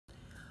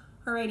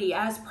Alrighty,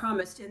 as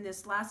promised in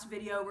this last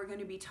video, we're going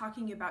to be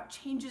talking about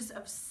changes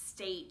of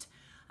state.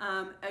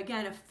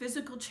 Again, a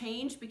physical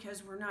change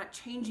because we're not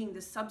changing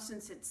the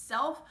substance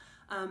itself,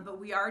 but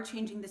we are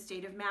changing the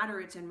state of matter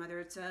it's in, whether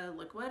it's a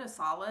liquid, a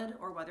solid,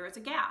 or whether it's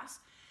a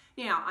gas.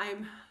 Now, I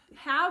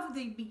have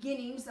the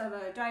beginnings of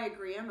a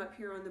diagram up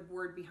here on the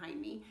board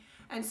behind me.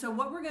 And so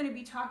what we're going to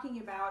be talking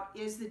about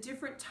is the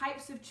different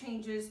types of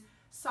changes,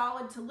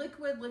 solid to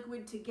liquid,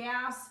 liquid to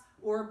gas,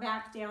 or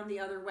back down the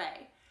other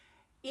way.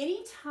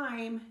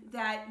 Anytime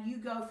that you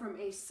go from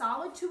a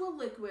solid to a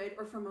liquid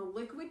or from a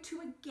liquid to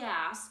a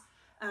gas,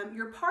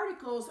 your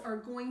particles are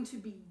going to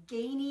be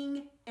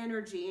gaining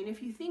energy. And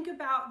if you think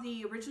about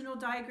the original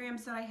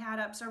diagrams that I had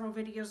up several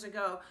videos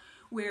ago,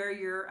 where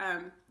your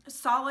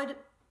solid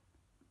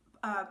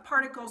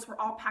particles were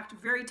all packed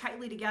very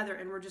tightly together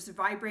and were just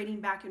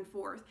vibrating back and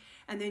forth.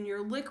 And then your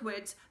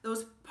liquids,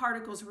 those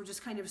particles were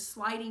just kind of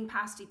sliding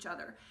past each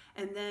other.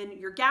 And then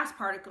your gas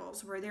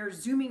particles, where they're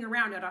zooming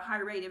around at a high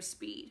rate of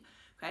speed.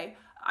 Okay,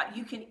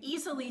 you can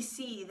easily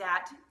see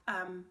that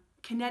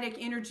kinetic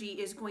energy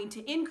is going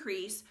to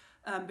increase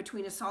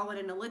between a solid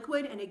and a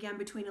liquid, and again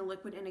between a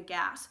liquid and a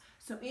gas.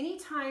 So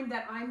anytime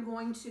that I'm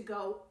going to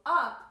go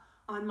up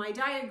on my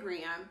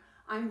diagram,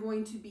 I'm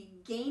going to be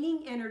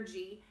gaining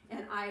energy,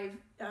 and I've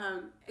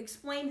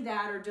explained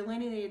that or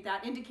delineated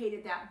that,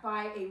 indicated that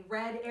by a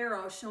red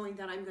arrow showing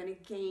that I'm going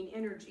to gain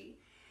energy.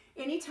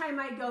 Anytime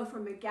I go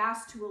from a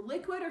gas to a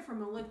liquid or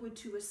from a liquid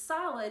to a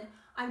solid,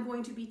 I'm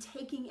going to be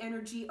taking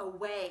energy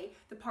away.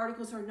 The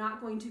particles are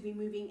not going to be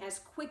moving as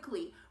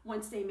quickly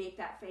once they make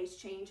that phase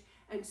change.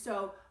 And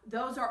so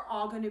those are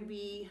all going to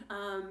be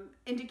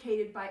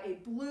indicated by a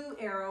blue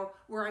arrow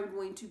where I'm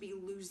going to be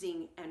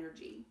losing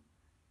energy.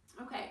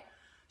 Okay,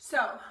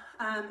 so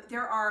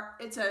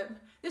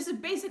this is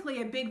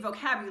basically a big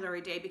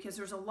vocabulary day because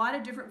there's a lot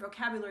of different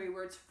vocabulary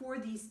words for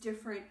these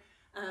different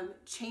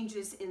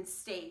changes in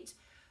state.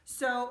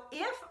 So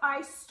if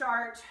I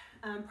start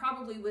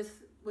probably with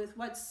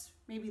what's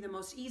maybe the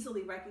most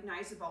easily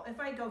recognizable, if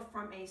I go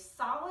from a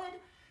solid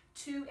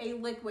to a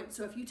liquid,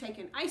 so if you take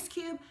an ice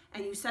cube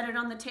and you set it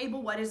on the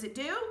table, what does it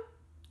do?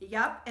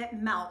 Yep, it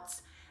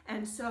melts.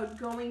 And so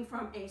going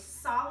from a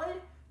solid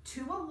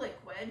to a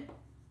liquid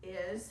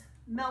is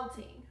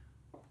melting.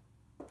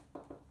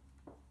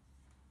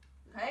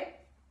 Okay?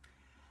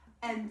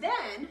 And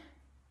then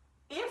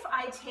if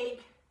I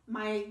take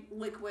my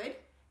liquid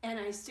and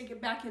I stick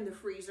it back in the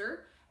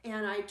freezer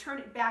and I turn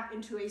it back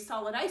into a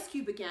solid ice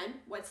cube again,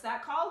 what's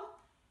that called?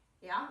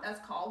 Yeah,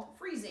 that's called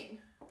freezing.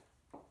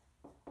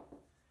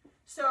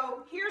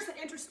 So here's an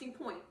interesting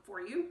point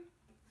for you,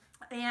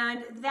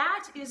 and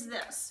that is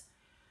this.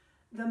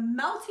 The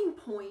melting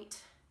point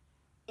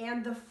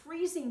and the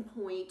freezing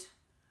point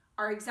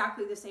are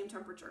exactly the same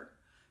temperature.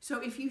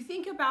 So if you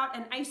think about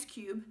an ice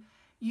cube,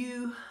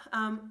 you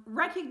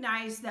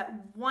recognize that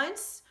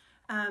once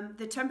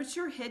the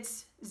temperature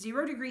hits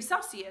 0 degrees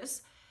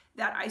Celsius,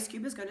 that ice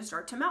cube is going to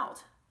start to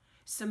melt.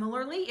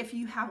 Similarly, if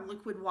you have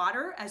liquid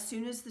water, as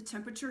soon as the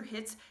temperature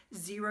hits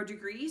 0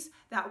 degrees,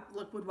 that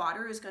liquid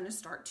water is going to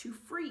start to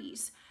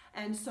freeze.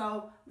 And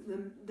so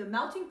the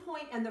melting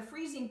point and the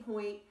freezing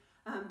point,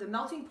 the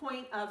melting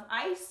point of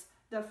ice,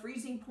 the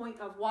freezing point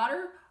of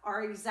water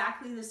are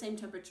exactly the same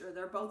temperature.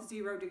 They're both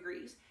 0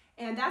 degrees.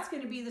 And that's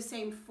going to be the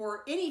same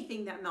for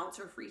anything that melts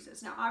or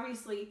freezes. Now,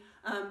 obviously,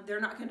 they're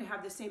not going to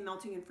have the same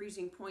melting and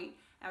freezing point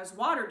as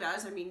water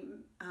does. I mean,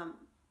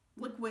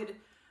 liquid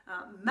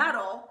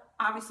metal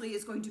obviously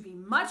is going to be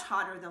much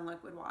hotter than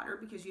liquid water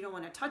because you don't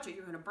want to touch it.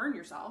 You're going to burn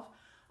yourself.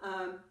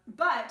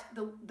 But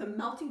the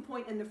melting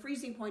point and the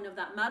freezing point of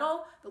that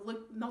metal, the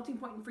melting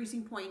point and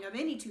freezing point of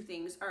any two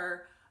things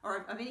or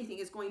of anything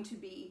is going to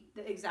be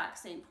the exact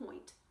same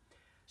point.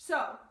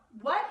 So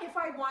what if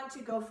I want to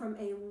go from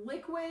a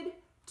liquid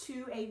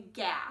to a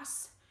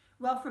gas?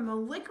 Well, from a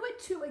liquid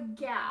to a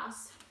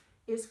gas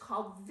is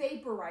called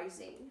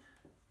vaporizing.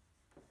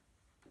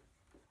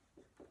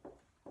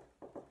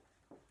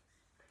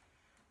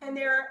 And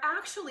there are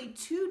actually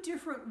two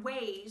different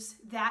ways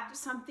that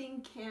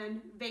something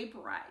can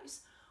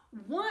vaporize.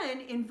 One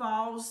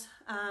involves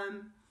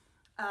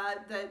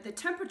the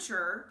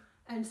temperature,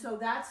 and so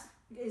that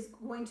is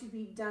going to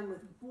be done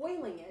with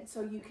boiling it.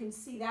 So you can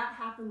see that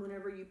happen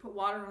whenever you put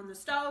water on the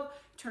stove,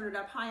 turn it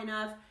up high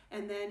enough,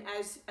 and then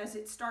as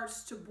it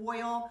starts to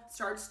boil,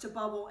 starts to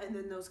bubble, and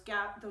then those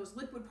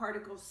liquid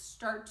particles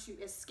start to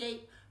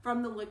escape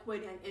from the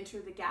liquid and enter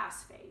the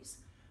gas phase.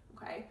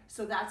 Okay,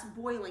 so that's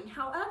boiling.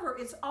 However,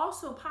 it's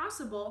also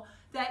possible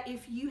that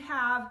if you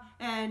have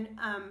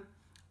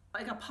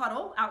like a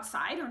puddle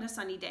outside on a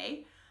sunny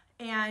day,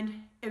 and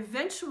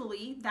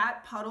eventually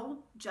that puddle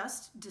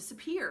just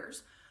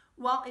disappears.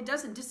 Well, it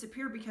doesn't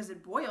disappear because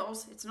it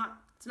boils. It's not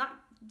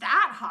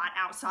that hot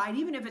outside.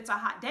 Even if it's a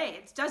hot day,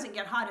 it doesn't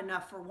get hot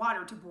enough for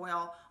water to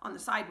boil on the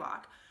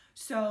sidewalk.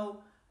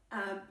 So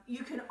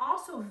you can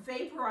also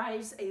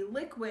vaporize a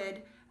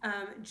liquid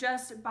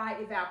just by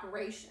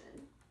evaporation.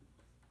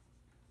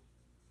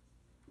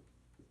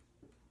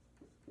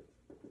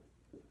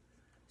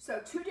 So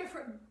two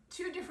different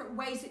two different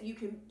ways that you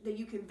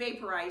can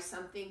vaporize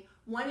something.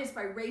 One is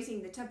by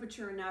raising the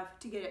temperature enough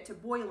to get it to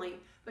boiling,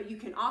 but you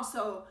can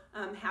also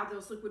have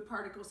those liquid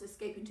particles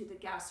escape into the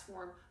gas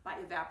form by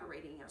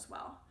evaporating as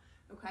well.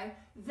 Okay.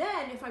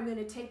 Then if I'm going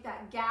to take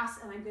that gas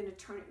and I'm going to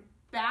turn it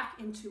back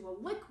into a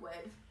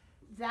liquid,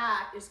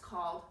 that is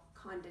called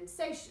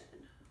condensation.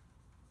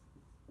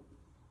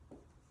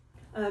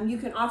 You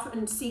can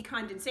often see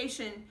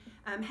condensation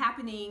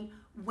happening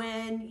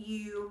when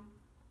you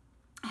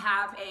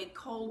have a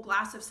cold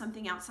glass of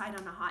something outside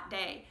on a hot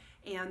day,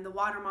 and the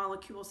water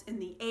molecules in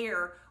the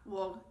air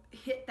will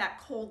hit that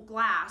cold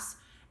glass,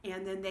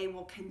 and then they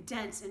will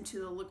condense into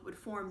the liquid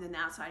form. Then the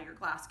outside of your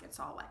glass gets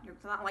all wet.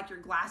 It's not like your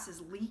glass is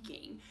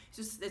leaking.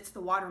 It's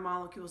the water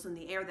molecules in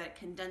the air that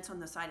condense on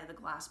the side of the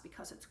glass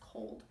because it's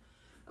cold.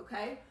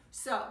 Okay,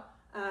 so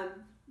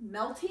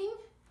melting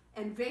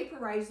and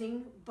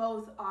vaporizing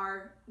both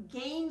are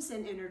gains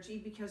in energy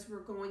because we're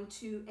going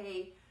to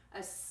a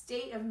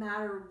state of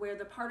matter where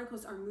the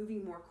particles are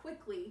moving more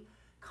quickly.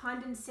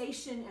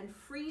 Condensation and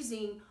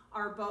freezing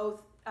are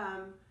both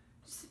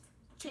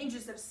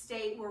changes of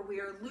state where we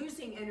are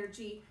losing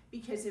energy,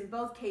 because in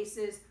both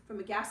cases, from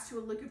a gas to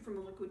a liquid, from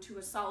a liquid to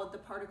a solid, the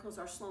particles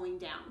are slowing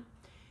down.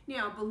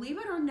 Now, believe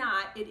it or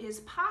not, it is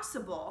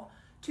possible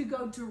to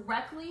go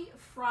directly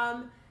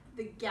from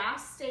the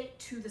gas state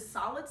to the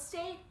solid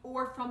state,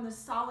 or from the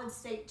solid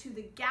state to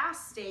the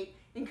gas state,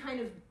 and kind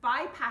of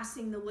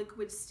bypassing the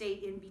liquid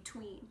state in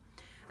between.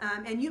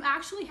 And you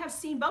actually have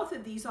seen both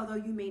of these, although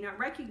you may not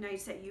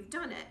recognize that you've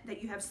done it,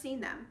 that you have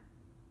seen them.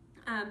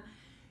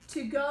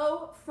 To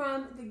go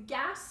from the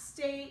gas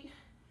state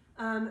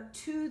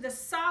to the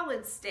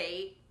solid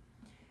state,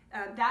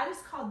 that is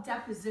called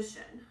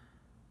deposition.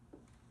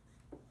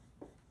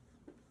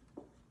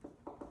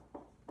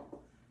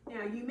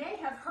 Now, you may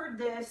have heard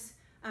this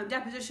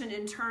deposition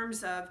in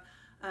terms of,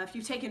 if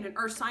you've taken an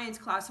earth science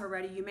class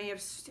already, you may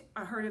have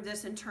heard of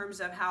this in terms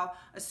of how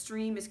a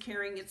stream is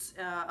carrying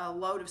a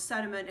load of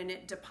sediment and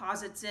it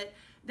deposits it.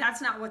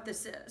 That's not what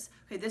this is.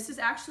 Okay, this is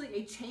actually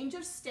a change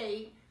of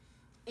state,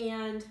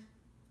 and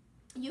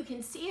you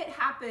can see it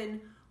happen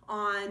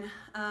on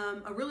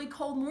a really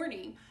cold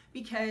morning,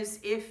 because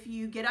if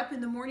you get up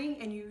in the morning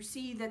and you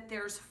see that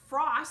there's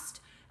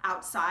frost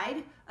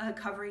outside,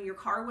 covering your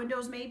car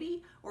windows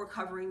maybe, or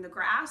covering the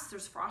grass,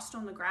 there's frost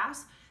on the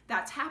grass,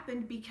 that's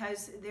happened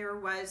because there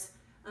was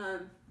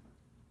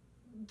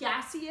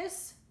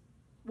gaseous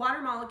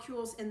water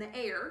molecules in the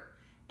air,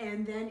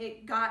 and then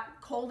it got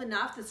cold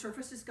enough, the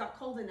surfaces got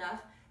cold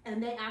enough,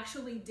 and they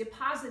actually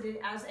deposited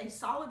as a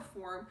solid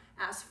form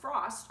as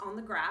frost on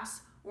the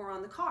grass or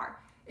on the car.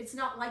 It's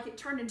not like it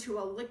turned into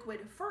a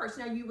liquid first.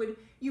 Now you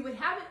would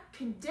have it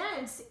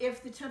condense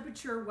if the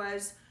temperature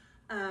was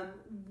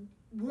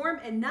warm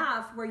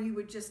enough where you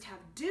would just have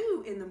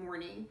dew in the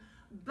morning,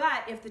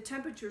 but if the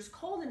temperature is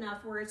cold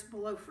enough where it's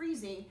below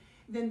freezing,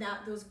 then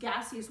those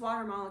gaseous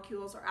water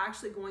molecules are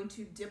actually going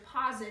to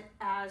deposit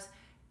as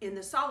in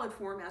the solid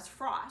form as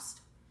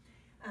frost.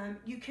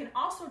 You can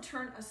also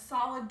turn a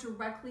solid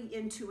directly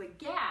into a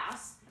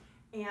gas,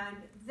 and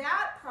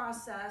that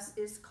process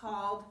is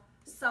called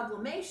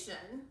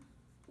sublimation.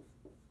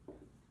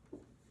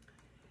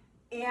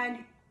 And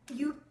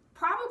you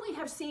probably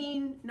have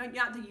seen, not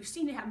that you've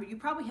seen it happen, but you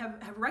probably have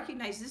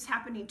recognized this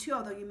happening too,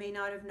 although you may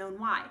not have known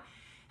why.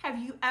 Have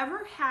you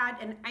ever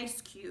had an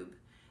ice cube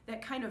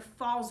that kind of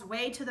falls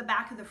way to the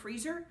back of the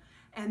freezer,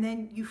 and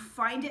then you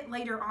find it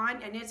later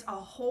on and it's a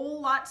whole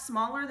lot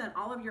smaller than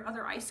all of your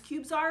other ice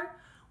cubes are?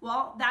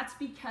 Well, that's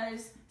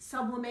because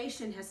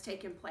sublimation has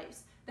taken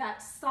place.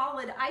 That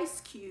solid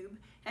ice cube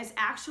has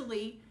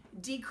actually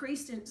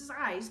decreased in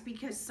size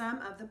because some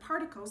of the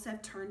particles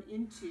have turned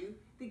into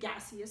the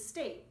gaseous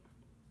state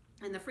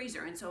in the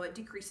freezer, and so it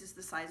decreases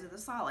the size of the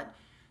solid.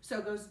 So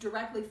it goes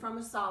directly from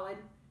a solid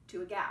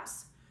to a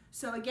gas.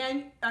 So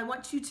again, I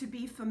want you to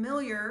be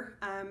familiar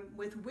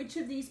with which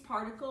of these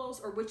particles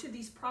or which of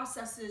these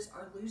processes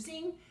are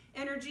losing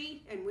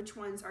energy and which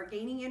ones are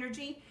gaining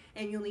energy,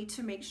 and you'll need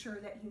to make sure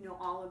that you know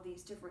all of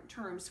these different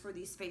terms for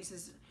these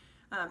phase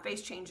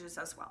changes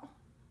as well.